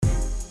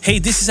Hey,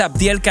 this is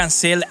Abdiel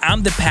Cancel.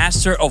 I'm the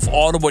pastor of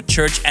Ottawa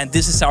Church, and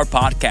this is our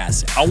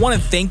podcast. I want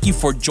to thank you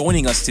for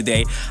joining us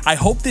today. I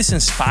hope this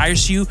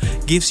inspires you,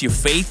 gives you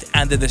faith,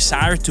 and the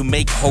desire to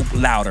make hope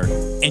louder.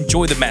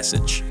 Enjoy the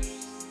message.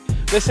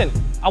 Listen,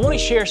 I want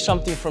to share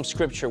something from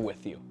Scripture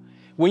with you.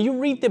 When you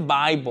read the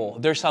Bible,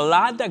 there's a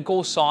lot that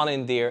goes on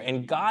in there,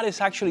 and God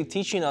is actually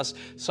teaching us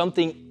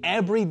something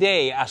every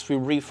day as we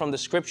read from the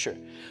Scripture.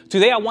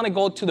 Today, I want to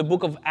go to the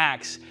book of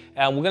Acts,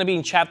 and we're going to be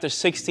in chapter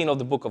 16 of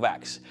the book of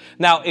Acts.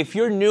 Now, if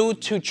you're new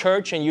to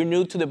church and you're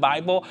new to the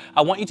Bible,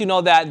 I want you to know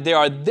that there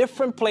are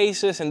different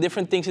places and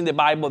different things in the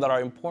Bible that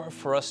are important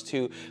for us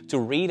to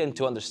read and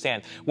to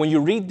understand. When you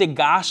read the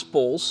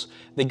Gospels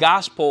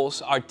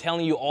are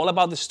telling you all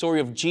about the story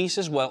of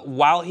Jesus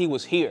while he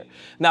was here.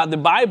 Now, the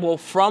Bible,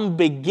 from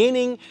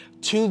beginning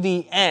to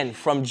the end,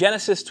 from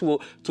Genesis to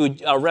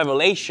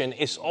Revelation,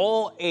 is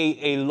all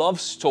a love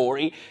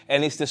story,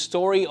 and it's the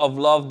story of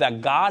love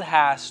that God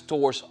has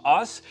towards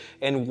us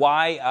and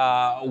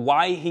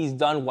why he's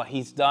done what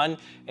he's done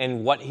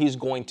and what he's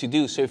going to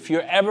do. So if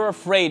you're ever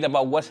afraid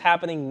about what's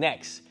happening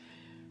next,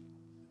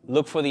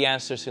 look for the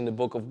answers in the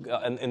book of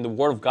in the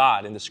Word of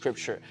God, in the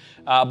Scripture.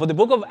 But the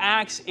book of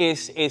Acts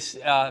is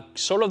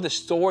sort of the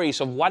stories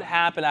of what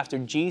happened after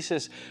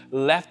Jesus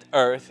left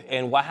earth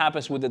and what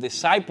happens with the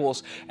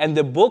disciples. And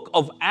the book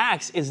of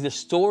Acts is the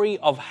story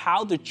of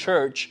how the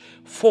church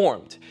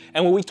formed.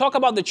 And when we talk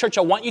about the church,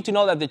 I want you to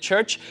know that the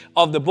church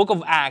of the book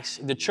of Acts,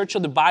 the church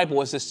of the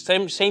Bible, is the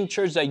same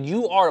church that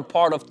you are a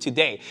part of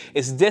today.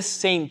 It's this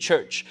same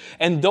church.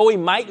 And though it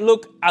might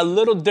look a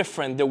little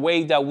different, the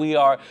way that we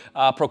are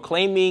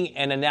proclaiming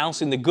and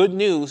announcing the good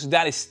news,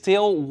 that is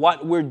still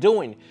what we're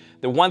doing.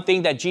 The one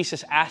thing that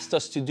Jesus asked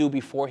us to do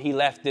before he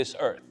left this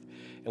earth.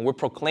 And we're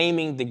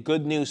proclaiming the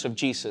good news of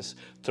Jesus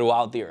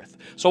throughout the earth.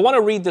 So I want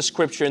to read the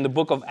scripture in the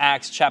book of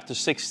Acts chapter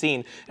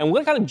 16. And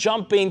we're going to kind of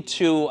jump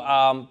into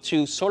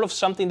to sort of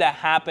something that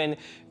happened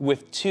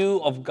with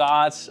two of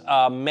God's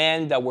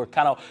men that were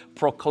kind of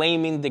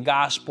proclaiming the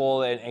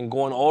gospel and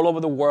going all over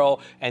the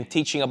world and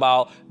teaching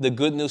about the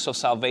good news of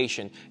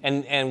salvation.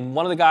 And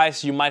one of the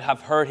guys you might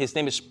have heard, his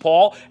name is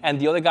Paul,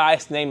 and the other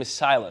guy's name is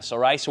Silas, all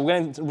right? So we're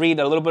going to read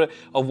a little bit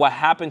of what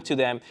happened to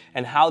them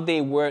and how they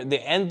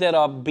ended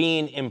up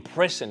being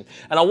imprisoned.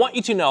 And I want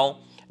you to know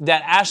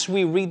that as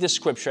we read the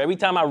scripture, every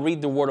time I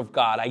read the Word of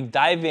God, I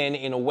dive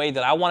in a way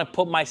that I want to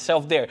put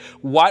myself there.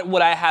 What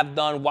would I have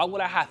done? What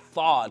would I have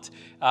thought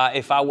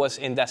if I was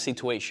in that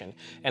situation?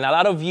 And a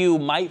lot of you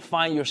might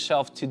find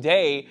yourself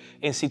today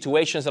in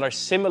situations that are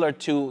similar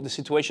to the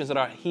situations that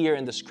are here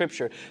in the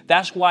scripture.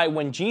 That's why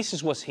when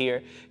Jesus was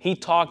here, he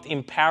talked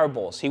in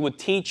parables. He would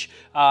teach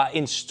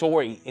in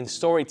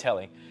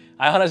storytelling.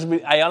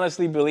 I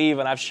honestly believe,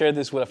 and I've shared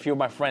this with a few of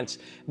my friends,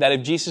 that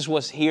if Jesus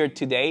was here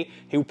today,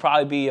 he would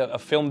probably be a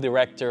film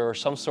director or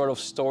some sort of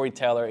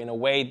storyteller in a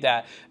way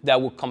that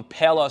would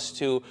compel us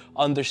to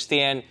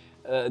understand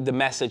the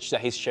message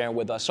that he's sharing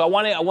with us. So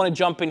I want to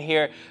jump in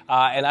here,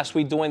 and as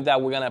we're doing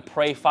that, we're going to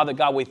pray. Father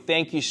God, we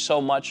thank you so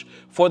much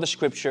for the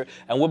scripture,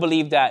 and we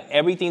believe that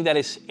everything that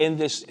is in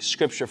this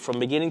scripture from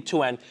beginning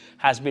to end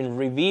has been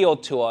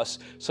revealed to us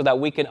so that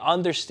we can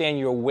understand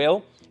your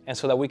will, and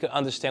so that we can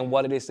understand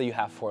what it is that you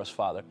have for us,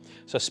 Father.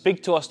 So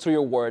speak to us through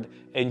your word.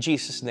 In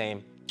Jesus'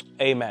 name,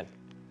 amen.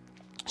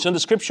 So in the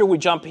scripture, we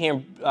jump here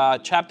in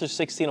chapter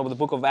 16 of the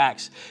book of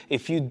Acts.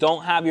 If you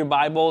don't have your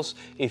Bibles,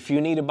 if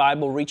you need a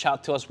Bible, reach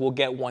out to us. We'll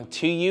get one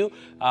to you.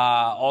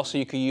 Also,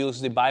 you can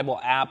use the Bible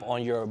app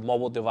on your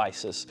mobile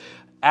devices.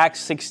 Acts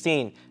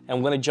 16, and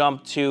we're going to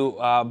jump to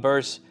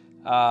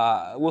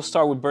we'll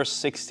start with verse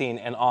 16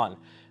 and on.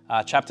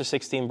 Chapter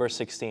 16, verse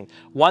 16.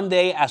 One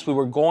day, as we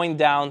were going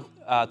down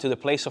to the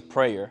place of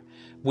prayer,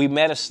 we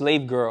met a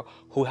slave girl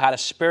who had a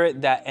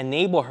spirit that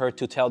enabled her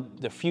to tell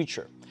the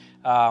future.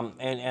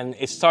 And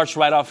it starts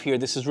right off here.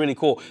 This is really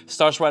cool. It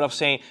starts right off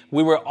saying,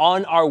 we were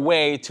on our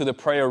way to the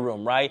prayer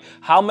room, right?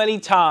 How many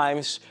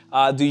times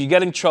do you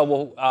get in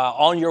trouble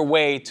on your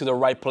way to the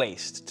right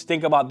place?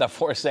 Think about that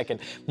for a second.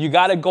 You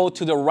got to go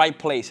to the right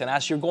place. And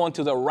as you're going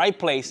to the right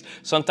place,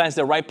 sometimes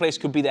the right place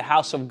could be the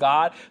house of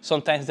God.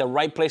 Sometimes the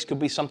right place could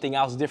be something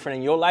else different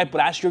in your life.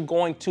 But as you're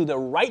going to the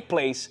right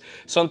place,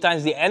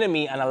 sometimes the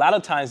enemy, and a lot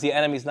of times the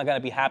enemy is not going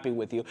to be happy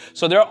with you.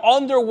 So they're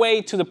on their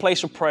way to the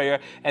place of prayer,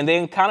 and they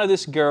encounter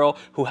this girl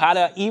who had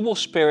an evil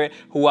spirit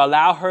who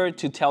allowed her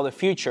to tell the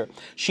future.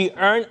 She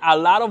earned a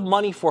lot of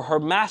money for her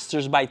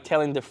masters by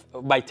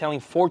telling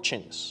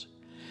fortunes.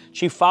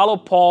 She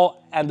followed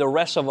Paul and the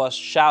rest of us,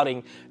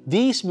 shouting,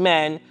 "These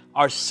men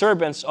are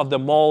servants of the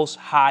Most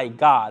High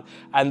God,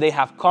 and they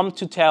have come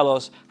to tell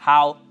us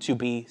how to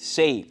be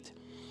saved."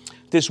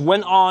 This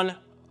went on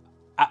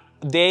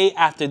day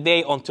after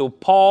day until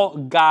Paul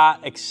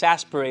got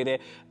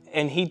exasperated,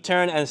 and he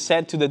turned and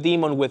said to the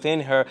demon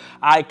within her,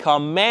 "I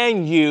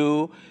command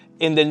you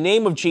in the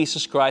name of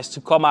Jesus Christ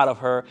to come out of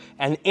her,"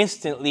 and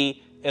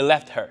instantly it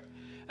left her.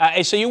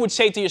 And so you would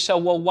say to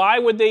yourself, well, why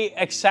were they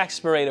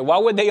exasperated? Why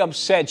were they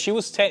upset? She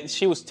was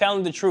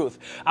telling the truth.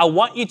 I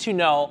want you to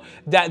know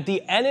that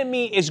the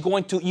enemy is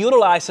going to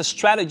utilize a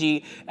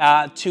strategy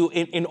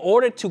in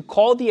order to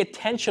call the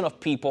attention of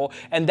people,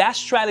 and that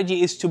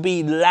strategy is to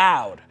be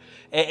loud.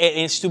 It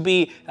is to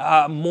be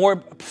more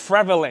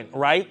prevalent,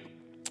 right?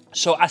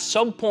 So at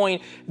some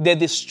point, the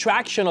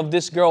distraction of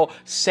this girl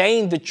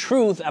saying the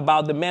truth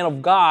about the man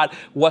of God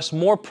was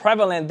more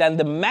prevalent than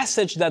the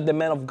message that the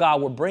men of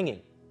God were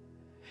bringing.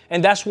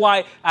 And that's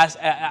why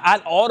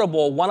at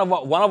Audible, one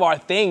of our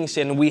things,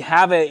 and we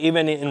have it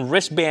even in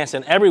wristbands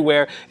and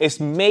everywhere, is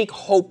make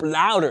hope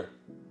louder.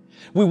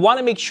 We want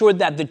to make sure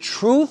that the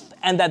truth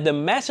and that the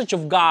message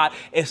of God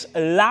is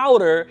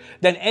louder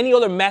than any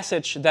other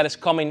message that is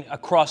coming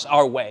across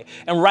our way.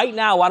 And right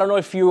now, I don't know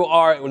if you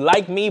are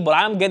like me, but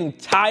I'm getting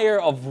tired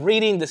of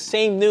reading the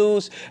same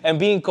news and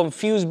being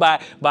confused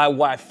by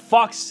what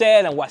Fox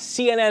said and what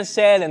CNN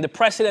said, and the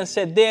president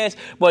said this,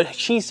 but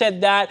she said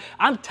that.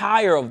 I'm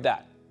tired of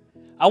that.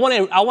 I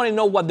want to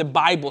know what the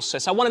Bible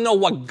says. I want to know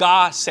what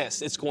God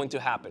says is going to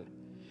happen.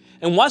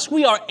 And once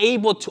we are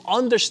able to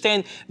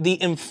understand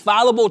the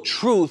infallible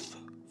truth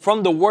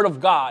from the Word of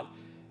God,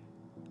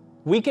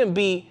 we can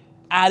be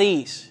at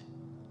ease.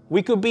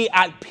 We could be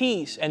at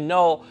peace and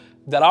know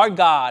that our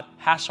God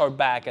has our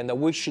back and that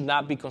we should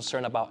not be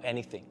concerned about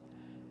anything.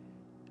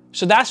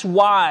 So that's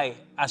why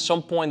at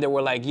some point they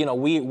were like,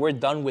 we're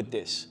done with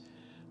this.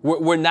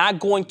 We're not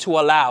going to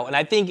allow. And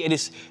I think it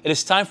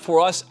is time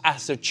for us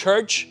as a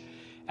church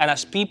and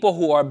as people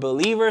who are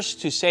believers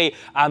to say,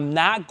 I'm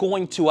not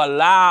going to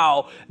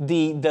allow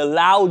the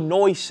loud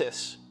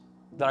noises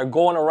that are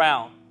going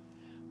around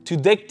to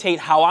dictate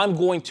how I'm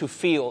going to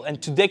feel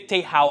and to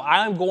dictate how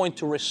I'm going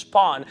to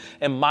respond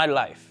in my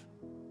life.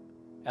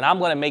 And I'm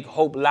going to make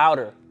hope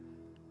louder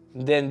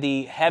than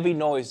the heavy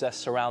noise that's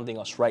surrounding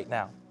us right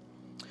now.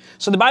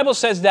 So the Bible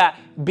says that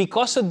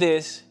because of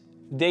this,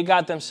 they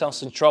got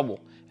themselves in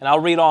trouble. And I'll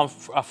read on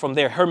from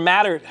there. Her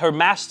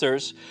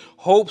masters'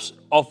 hopes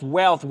of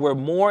wealth were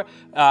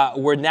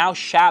now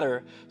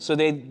shattered. So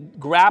they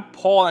grabbed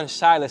Paul and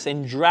Silas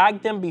and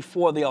dragged them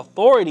before the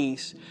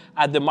authorities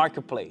at the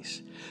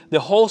marketplace. The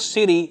whole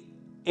city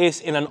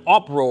is in an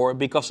uproar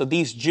because of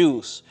these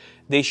Jews.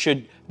 They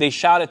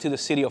shouted to the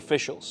city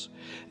officials.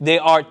 They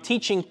are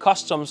teaching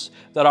customs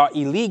that are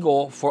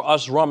illegal for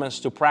us Romans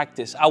to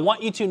practice. I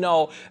want you to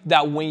know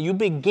that when you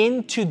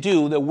begin to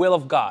do the will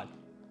of God,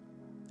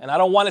 and I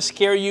don't want to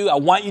scare you. I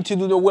want you to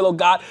do the will of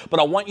God.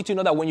 But I want you to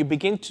know that when you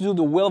begin to do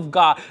the will of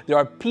God, there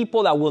are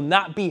people that will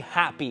not be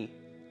happy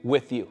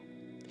with you.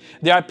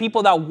 There are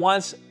people that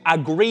once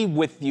agreed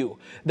with you,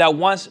 that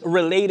once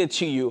related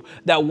to you,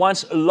 that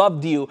once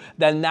loved you,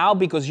 that now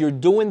because you're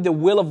doing the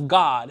will of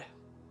God,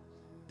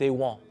 they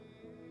won't.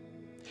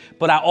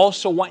 But I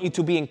also want you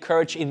to be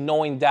encouraged in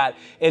knowing that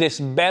it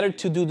is better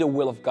to do the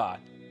will of God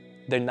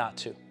than not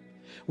to.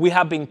 We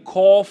have been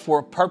called for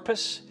a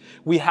purpose.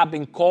 We have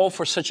been called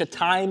for such a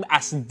time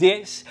as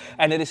this,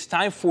 and it is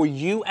time for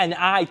you and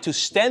I to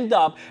stand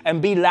up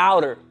and be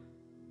louder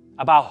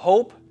about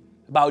hope,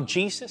 about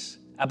Jesus,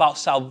 about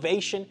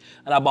salvation,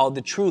 and about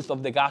the truth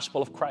of the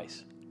gospel of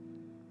Christ.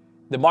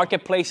 The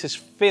marketplace is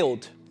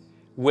filled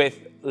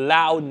with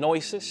loud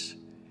noises,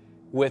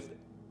 with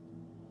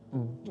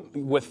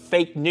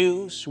fake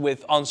news,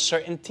 with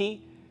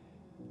uncertainty,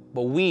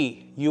 but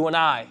you and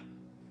I,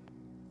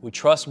 we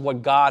trust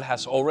what God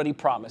has already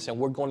promised, and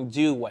we're going to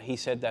do what He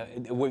said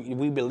that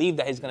we believe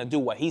that He's going to do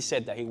what He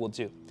said that He will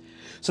do.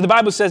 So the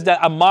Bible says that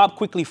a mob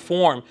quickly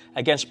formed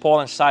against Paul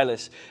and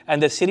Silas,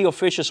 and the city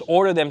officials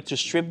ordered them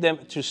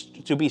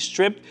to be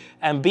stripped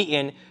and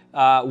beaten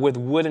with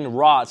wooden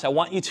rods. I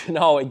want you to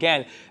know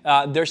again,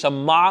 there's a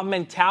mob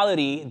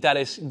mentality that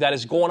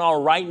is going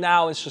on right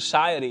now in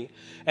society,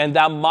 and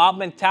that mob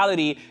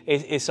mentality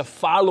is a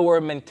follower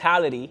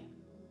mentality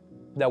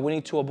that we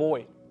need to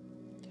avoid.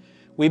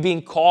 We've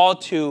been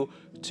called to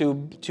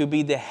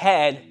be the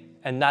head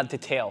and not the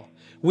tail.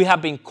 We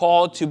have been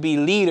called to be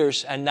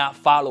leaders and not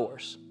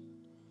followers.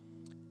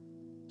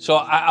 So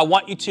I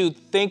want you to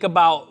think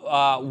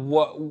about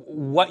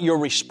what your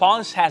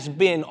response has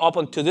been up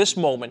until this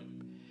moment,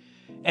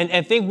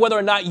 and think whether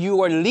or not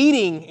you are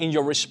leading in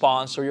your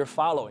response or you're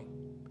following.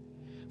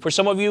 For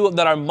some of you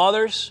that are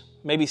mothers,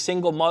 maybe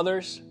single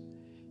mothers,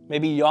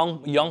 maybe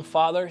young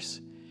fathers,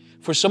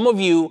 for some of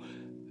you,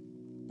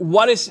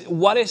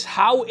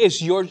 how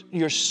is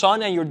your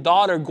son and your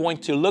daughter going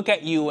to look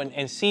at you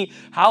and see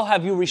how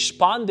have you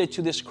responded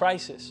to this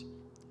crisis?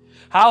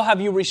 How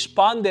have you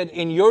responded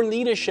in your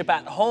leadership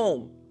at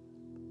home?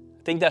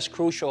 I think that's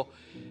crucial,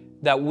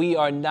 that we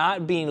are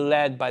not being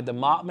led by the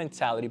mob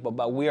mentality,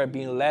 but we are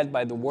being led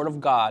by the Word of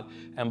God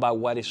and by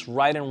what is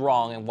right and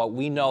wrong and what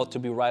we know to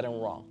be right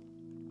and wrong.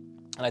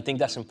 And I think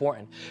that's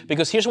important,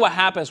 because here's what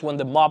happens when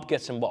the mob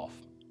gets involved.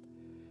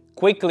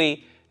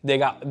 Quickly,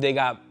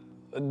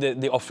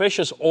 the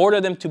officials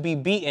order them to be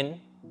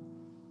beaten,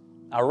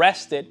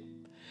 arrested.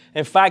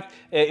 In fact,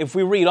 if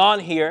we read on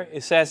here,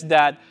 it says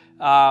that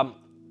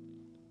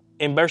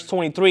in verse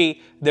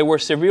 23, they were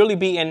severely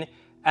beaten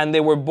and they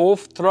were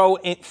both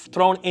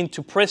thrown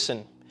into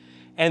prison.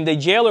 And the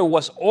jailer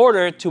was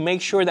ordered to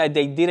make sure that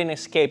they didn't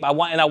escape. I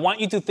want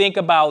you to think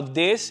about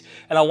this,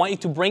 and I want you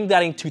to bring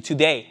that into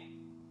today.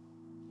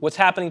 What's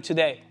happening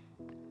today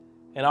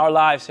in our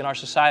lives, in our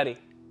society?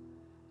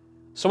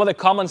 Some of the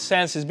common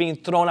sense is being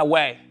thrown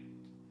away.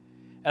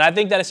 And I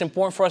think that it's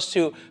important for us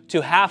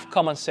to have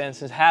common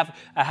sense and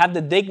have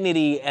the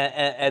dignity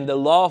and the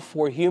love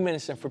for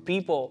humans and for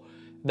people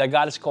that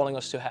God is calling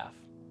us to have.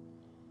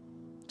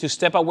 To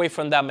step away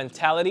from that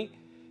mentality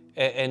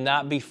and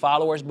not be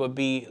followers, but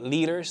be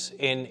leaders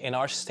in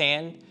our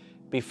stand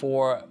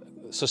before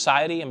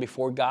society and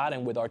before God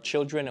and with our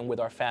children and with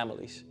our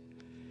families.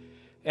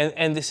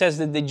 And it says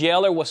that the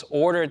jailer was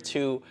ordered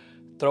to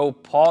throw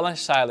Paul and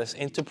Silas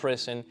into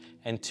prison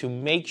and to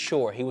make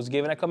sure, he was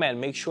given a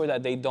command, make sure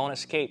that they don't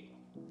escape.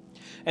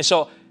 And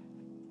so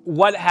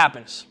what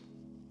happens?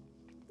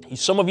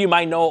 Some of you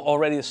might know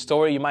already the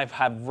story. You might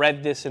have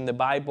read this in the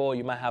Bible.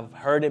 You might have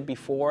heard it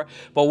before.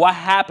 But what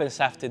happens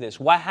after this?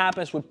 What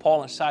happens with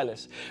Paul and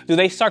Silas? Do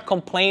they start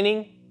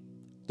complaining?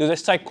 Do they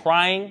start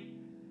crying?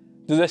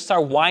 Do they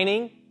start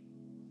whining?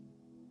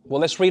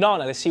 Well, let's read on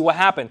and let's see what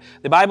happened.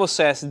 The Bible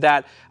says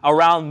that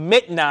around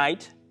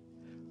midnight,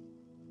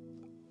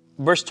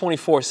 verse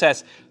 24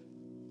 says,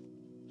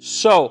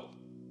 so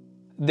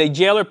the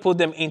jailer put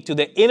them into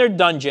the inner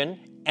dungeon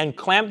and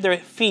clamped their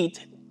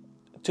feet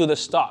to the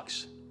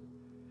stocks.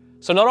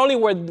 So not only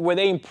were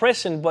they in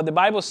prison, but the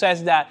Bible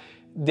says that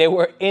they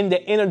were in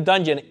the inner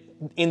dungeon,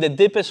 in the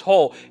deepest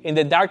hole, in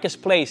the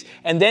darkest place.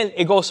 And then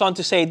it goes on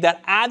to say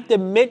that around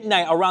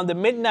the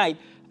midnight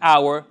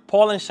hour,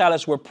 Paul and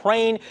Silas were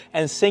praying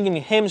and singing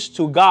hymns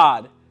to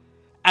God,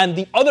 and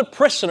the other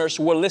prisoners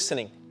were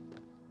listening.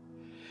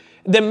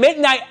 The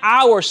midnight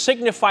hour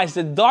signifies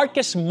the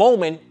darkest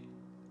moment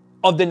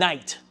of the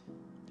night.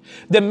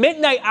 The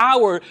midnight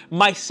hour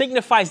might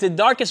signify the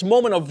darkest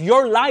moment of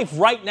your life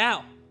right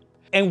now.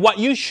 And what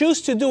you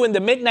choose to do in the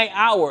midnight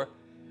hour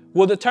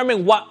will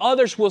determine what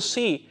others will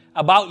see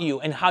about you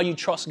and how you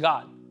trust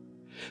God.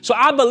 So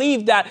I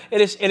believe that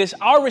it is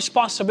our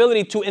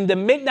responsibility to, in the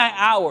midnight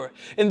hour,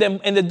 in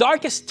the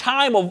darkest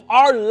time of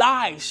our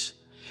lives,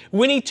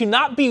 we need to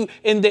not be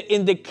in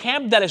the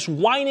camp that is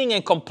whining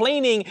and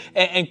complaining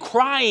and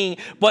crying,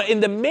 but in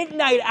the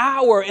midnight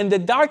hour, in the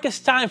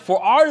darkest time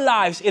for our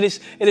lives, it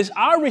is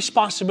our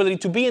responsibility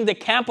to be in the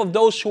camp of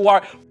those who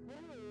are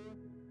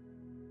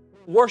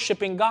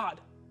worshiping God.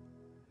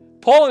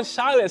 Paul and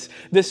Silas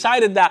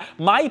decided that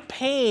my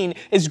pain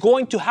is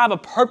going to have a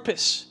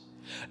purpose,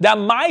 that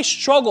my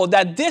struggle,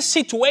 that this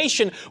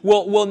situation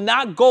will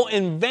not go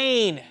in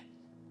vain.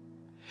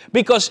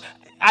 Because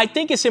I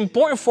think it's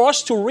important for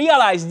us to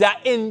realize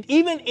that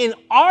even in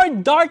our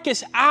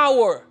darkest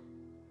hour,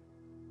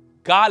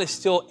 God is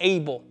still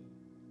able.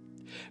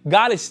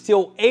 God is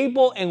still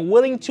able and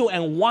willing to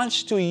and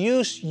wants to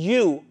use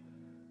you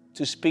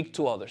to speak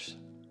to others,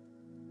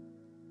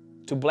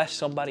 to bless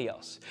somebody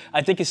else.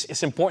 I think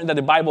it's important that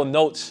the Bible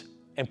notes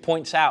and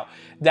points out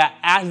that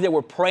as they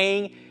were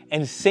praying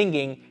and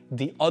singing,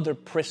 the other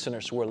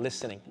prisoners were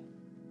listening.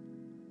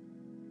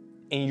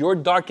 In your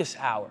darkest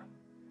hour,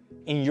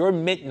 in your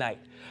midnight,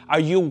 are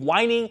you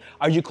whining?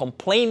 Are you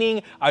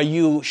complaining? Are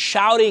you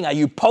shouting? Are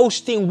you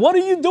posting? What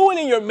are you doing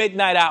in your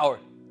midnight hour?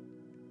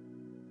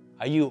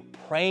 Are you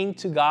praying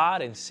to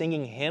God and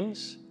singing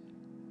hymns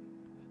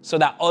so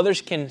that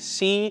others can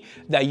see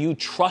that you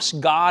trust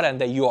God and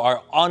that you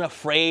are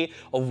unafraid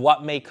of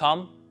what may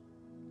come?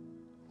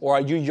 Or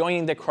are you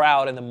joining the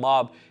crowd and the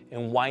mob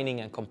in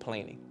whining and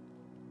complaining?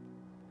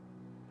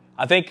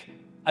 I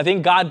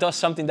think God does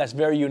something that's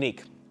very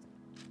unique.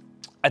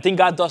 I think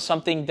God does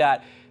something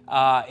that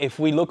if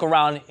we look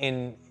around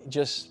in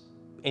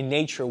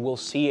nature, we'll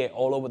see it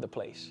all over the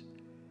place.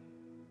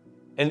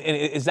 And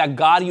it's that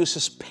God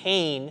uses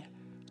pain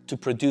to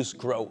produce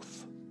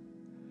growth.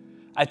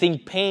 I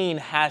think pain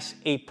has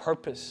a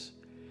purpose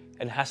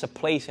and has a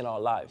place in our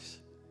lives.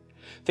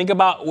 Think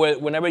about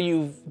whenever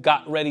you've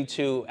got ready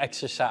to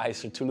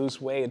exercise or to lose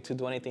weight or to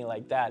do anything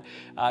like that.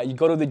 You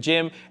go to the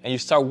gym and you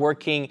start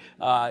working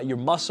your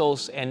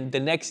muscles, and the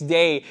next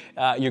day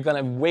you're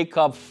going to wake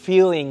up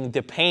feeling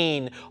the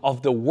pain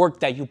of the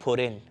work that you put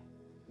in.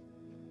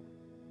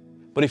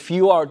 But if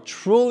you are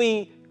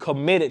truly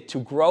committed to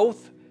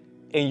growth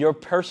in your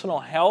personal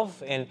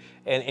health and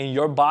in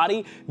your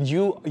body,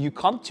 you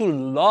come to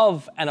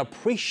love and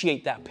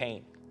appreciate that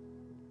pain.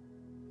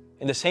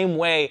 In the same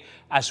way,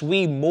 as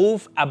we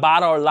move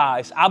about our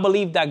lives, I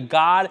believe that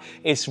God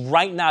is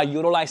right now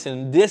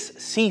utilizing this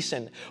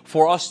season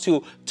for us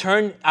to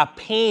turn a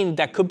pain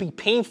that could be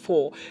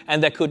painful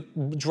and that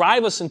could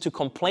drive us into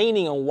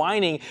complaining and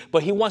whining,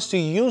 but He wants to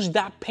use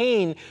that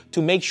pain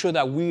to make sure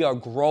that we are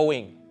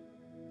growing.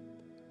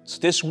 So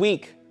this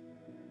week,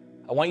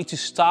 I want you to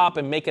stop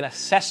and make an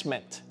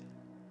assessment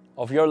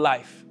of your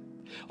life,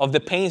 of the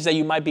pains that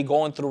you might be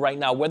going through right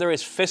now, whether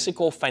it's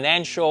physical,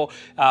 financial,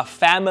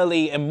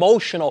 family,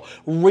 emotional,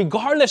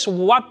 regardless of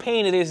what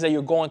pain it is that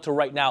you're going through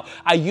right now.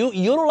 Are you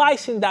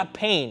utilizing that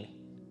pain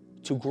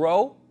to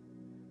grow,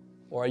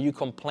 or are you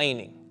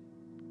complaining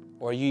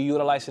Or are you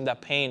utilizing that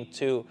pain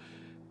to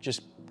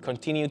just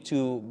continue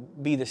to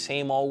be the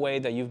same old way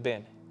that you've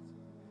been?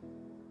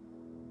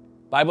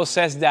 Bible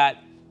says that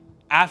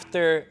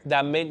after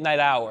that midnight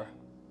hour,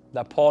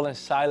 that Paul and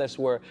Silas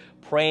were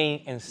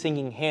praying and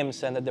singing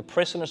hymns, and that the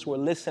prisoners were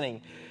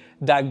listening,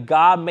 that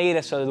God made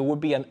it so that there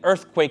would be an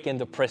earthquake in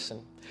the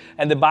prison.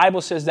 And the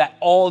Bible says that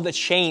all the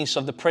chains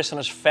of the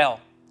prisoners fell.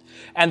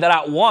 And that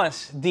at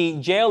once, the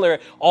jailer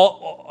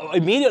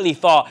immediately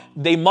thought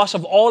they must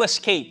have all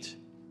escaped.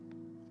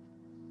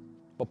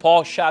 But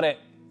Paul shouted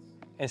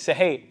and said,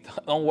 hey,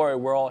 don't worry,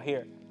 we're all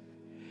here.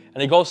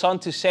 And he goes on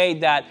to say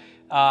that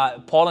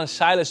Paul and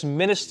Silas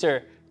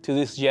ministered to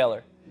this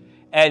jailer.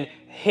 And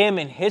him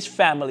and his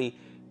family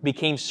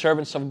became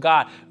servants of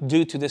God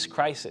due to this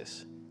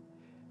crisis.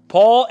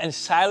 Paul and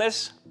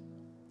Silas,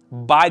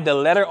 by the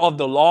letter of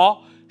the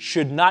law,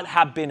 should not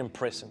have been in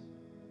prison.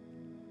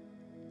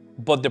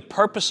 But the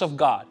purpose of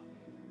God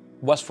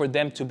was for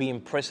them to be in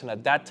prison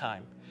at that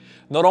time.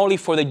 Not only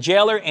for the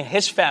jailer and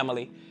his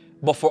family,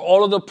 but for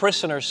all of the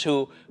prisoners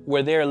who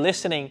were there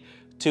listening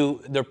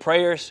to their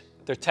prayers,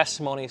 their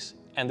testimonies,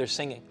 and their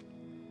singing.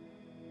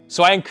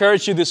 So I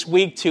encourage you this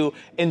week to,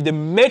 in the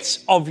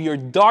midst of your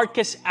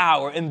darkest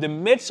hour, in the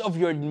midst of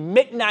your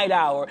midnight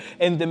hour,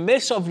 in the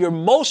midst of your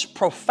most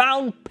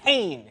profound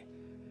pain,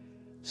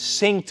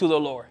 sing to the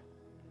Lord.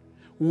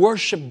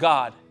 Worship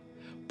God.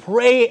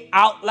 Pray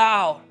out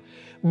loud.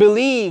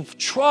 Believe,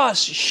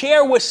 trust,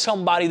 share with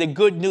somebody the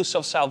good news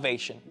of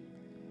salvation.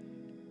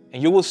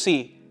 And you will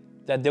see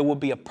that there will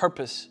be a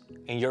purpose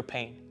in your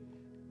pain.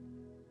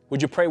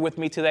 Would you pray with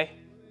me today?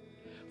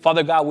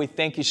 Father God, we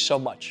thank you so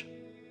much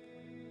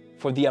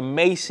for the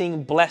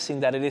amazing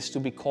blessing that it is to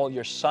be called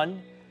your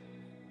son,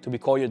 to be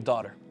called your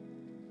daughter.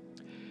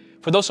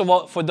 For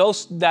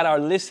those that are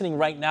listening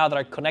right now, that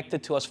are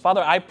connected to us,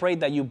 Father, I pray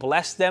that you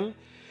bless them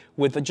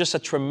with just a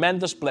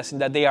tremendous blessing,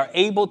 that they are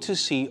able to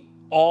see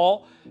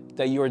all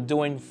that you are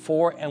doing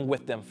for and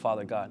with them,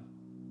 Father God.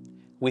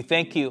 We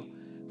thank you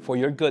for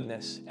your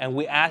goodness, and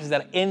we ask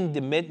that in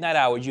the midnight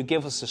hour, you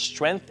give us the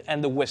strength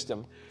and the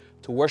wisdom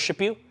to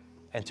worship you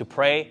and to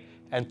pray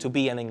and to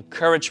be an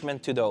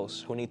encouragement to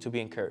those who need to be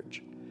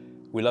encouraged.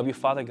 We love you,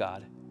 Father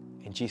God.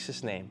 In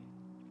Jesus' name,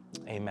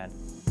 amen.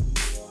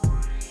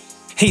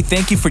 Hey,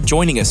 thank you for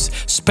joining us.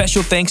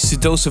 Special thanks to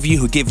those of you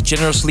who give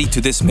generously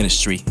to this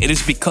ministry. It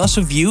is because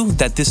of you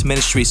that this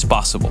ministry is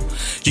possible.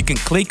 You can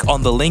click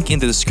on the link in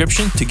the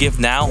description to give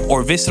now,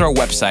 or visit our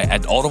website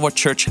at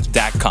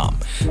ottawachurch.com.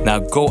 Now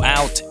go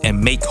out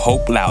and make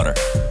hope louder.